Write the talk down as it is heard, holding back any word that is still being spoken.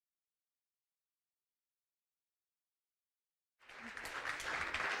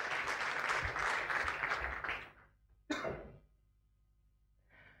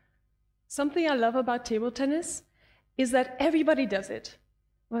Something I love about table tennis is that everybody does it,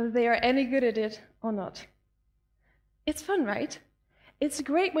 whether they are any good at it or not. It's fun, right? It's a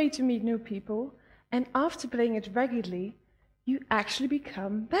great way to meet new people, and after playing it regularly, you actually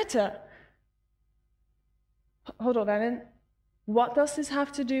become better. Hold on, Alan. What does this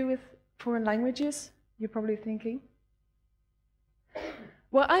have to do with foreign languages? You're probably thinking.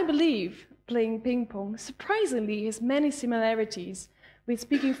 Well, I believe playing ping pong surprisingly has many similarities with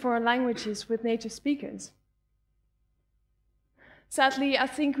speaking foreign languages with native speakers. Sadly, I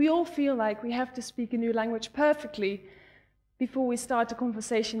think we all feel like we have to speak a new language perfectly before we start a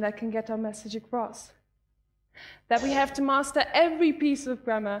conversation that can get our message across. That we have to master every piece of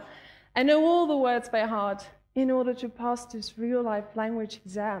grammar and know all the words by heart in order to pass this real-life language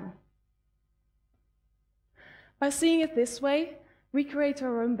exam. By seeing it this way, we create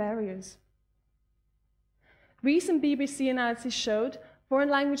our own barriers. Recent BBC analysis showed foreign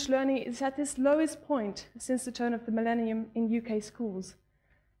language learning is at its lowest point since the turn of the millennium in UK schools,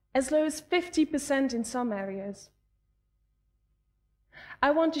 as low as 50% in some areas.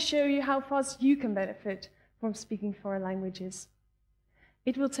 I want to show you how fast you can benefit from speaking foreign languages.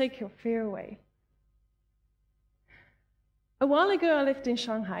 It will take your fear away. A while ago, I lived in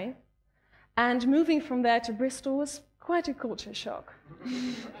Shanghai, and moving from there to Bristol was quite a culture shock.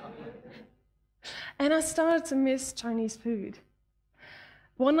 And I started to miss Chinese food.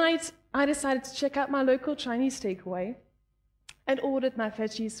 One night, I decided to check out my local Chinese takeaway and ordered my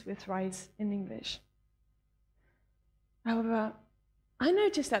veggies with rice in English. However, I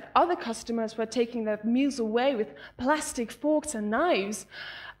noticed that other customers were taking their meals away with plastic forks and knives.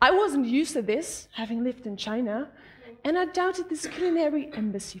 I wasn't used to this, having lived in China, and I doubted this culinary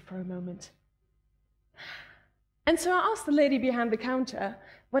embassy for a moment. And so I asked the lady behind the counter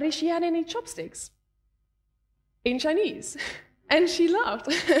whether she had any chopsticks in Chinese, and she laughed.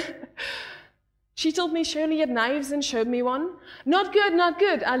 She told me she only had knives and showed me one. Not good, not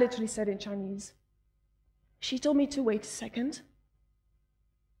good, I literally said in Chinese. She told me to wait a second,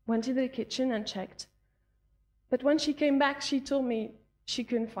 went to the kitchen and checked. But when she came back, she told me she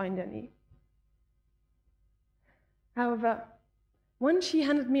couldn't find any. However, when she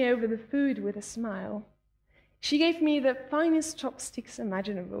handed me over the food with a smile, she gave me the finest chopsticks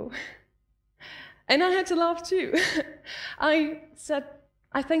imaginable. And I had to laugh too. I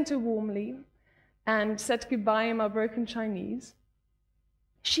thanked her warmly and said goodbye in my broken Chinese.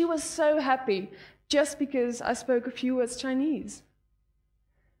 She was so happy just because I spoke a few words Chinese.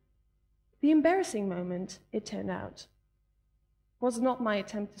 The embarrassing moment, it turned out, was not my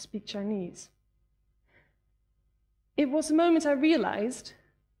attempt to speak Chinese. It was the moment I realized,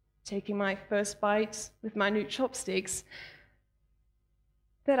 taking my first bites with my new chopsticks,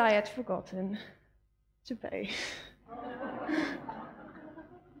 that I had forgotten to pay.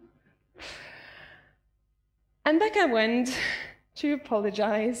 And back I went to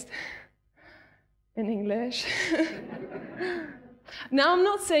apologize in English. Now, I'm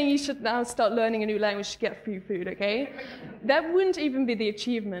not saying you should now start learning a new language to get free food, okay? That wouldn't even be the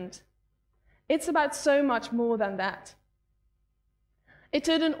achievement. It's about so much more than that. It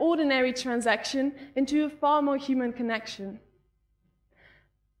turned an ordinary transaction into a far more human connection.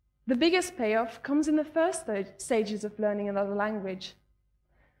 The biggest payoff comes in the first stages of learning another language.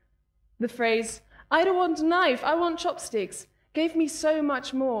 The phrase, "I don't want a knife, I want chopsticks," gave me so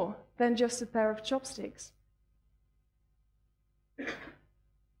much more than just a pair of chopsticks.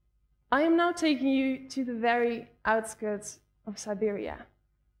 I am now taking you to the very outskirts of Siberia.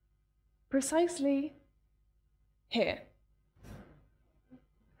 Precisely here.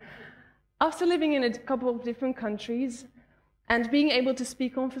 After living in a couple of different countries and being able to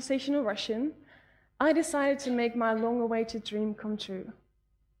speak conversational Russian, I decided to make my long-awaited dream come true.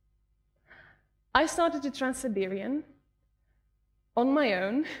 I started to Trans-Siberian on my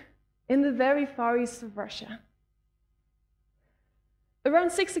own in the very far east of Russia.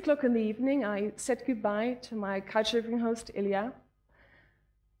 Around 6 o'clock in the evening, I said goodbye to my couchsurfing host, Ilya,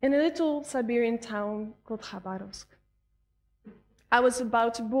 in a little Siberian town called Khabarovsk. I was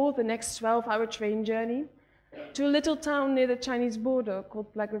about to board the next 12-hour train journey to a little town near the Chinese border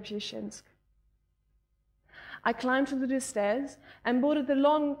called Blagoveshchensk. I climbed through the stairs and boarded the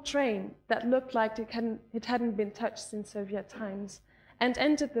long train that looked like it hadn't been touched since Soviet times, and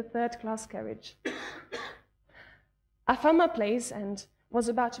entered the third-class carriage. I found my place and was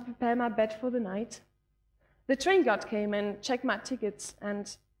about to prepare my bed for the night. The train guard came and checked my tickets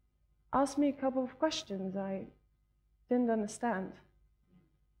and asked me a couple of questions I didn't understand.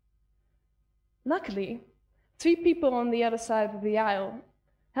 Luckily, 3 people on the other side of the aisle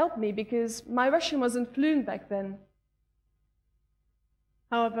helped me because my Russian wasn't fluent back then.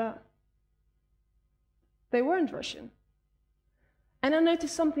 However, they weren't Russian. And I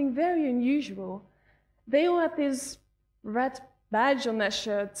noticed something very unusual. They all had this red badge on their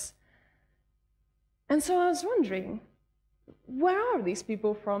shirts. And so I was wondering, where are these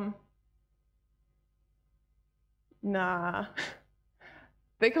people from? Nah,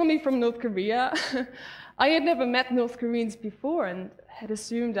 they call me from North Korea. I had never met North Koreans before and had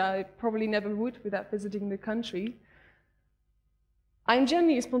assumed I probably never would without visiting the country. I'm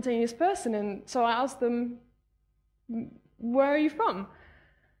generally a spontaneous person, and so I asked them, where are you from?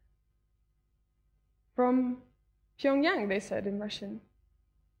 From Pyongyang, they said in Russian.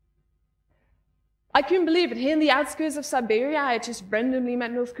 I couldn't believe it. Here in the outskirts of Siberia, I had just randomly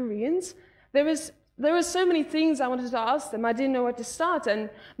met North Koreans. There were so many things I wanted to ask them. I didn't know where to start, and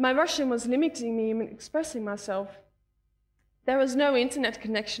my Russian was limiting me in expressing myself. There was no internet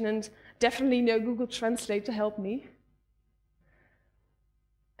connection and definitely no Google Translate to help me.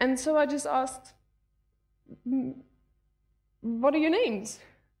 And so I just asked, what are your names?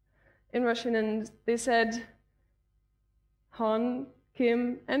 In Russian, and they said, Han,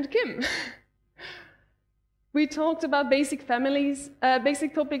 Kim, and Kim. We talked about basic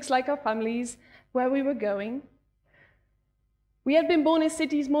topics like our families, where we were going. We had been born in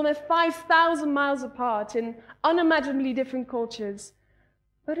cities more than 5,000 miles apart in unimaginably different cultures,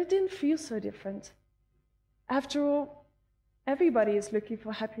 but it didn't feel so different. After all, everybody is looking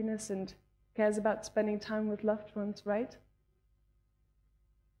for happiness and cares about spending time with loved ones, right?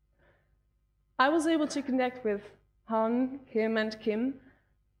 I was able to connect with Han, Kim, and Kim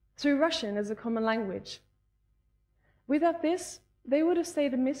through Russian as a common language. Without this, they would have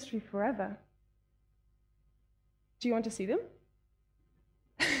stayed a mystery forever. Do you want to see them?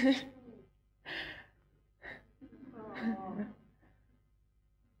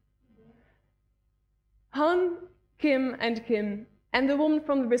 Han, Kim, and the woman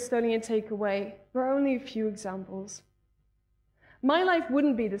from the Bristolian takeaway were only a few examples. My life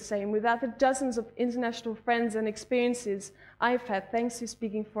wouldn't be the same without the dozens of international friends and experiences I've had thanks to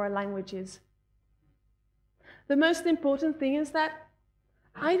speaking foreign languages. The most important thing is that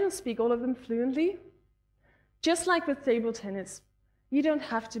I don't speak all of them fluently. Just like with table tennis, you don't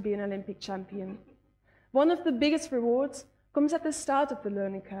have to be an Olympic champion. One of the biggest rewards comes at the start of the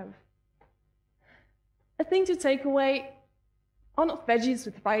learning curve. A thing to take away are not veggies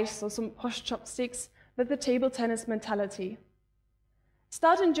with rice or some posh chopsticks, but the table tennis mentality.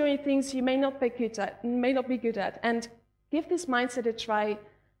 Start enjoying things you may not be good at, and give this mindset a try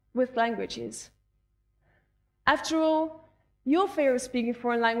with languages. After all, your fear of speaking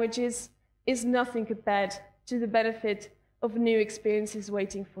foreign languages is nothing compared to the benefit of new experiences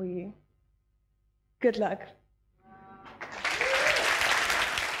waiting for you. Good luck.